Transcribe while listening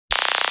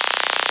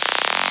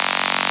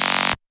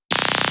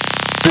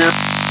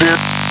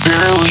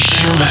barely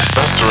human.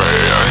 That's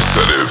right, I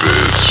said it,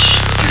 bitch.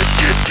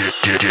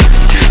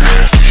 Get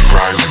nasty,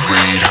 Riley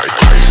Reid.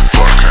 High as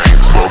fuck, I ain't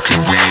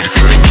smoking weed. If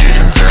you ain't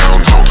getting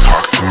down, don't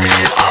talk to me.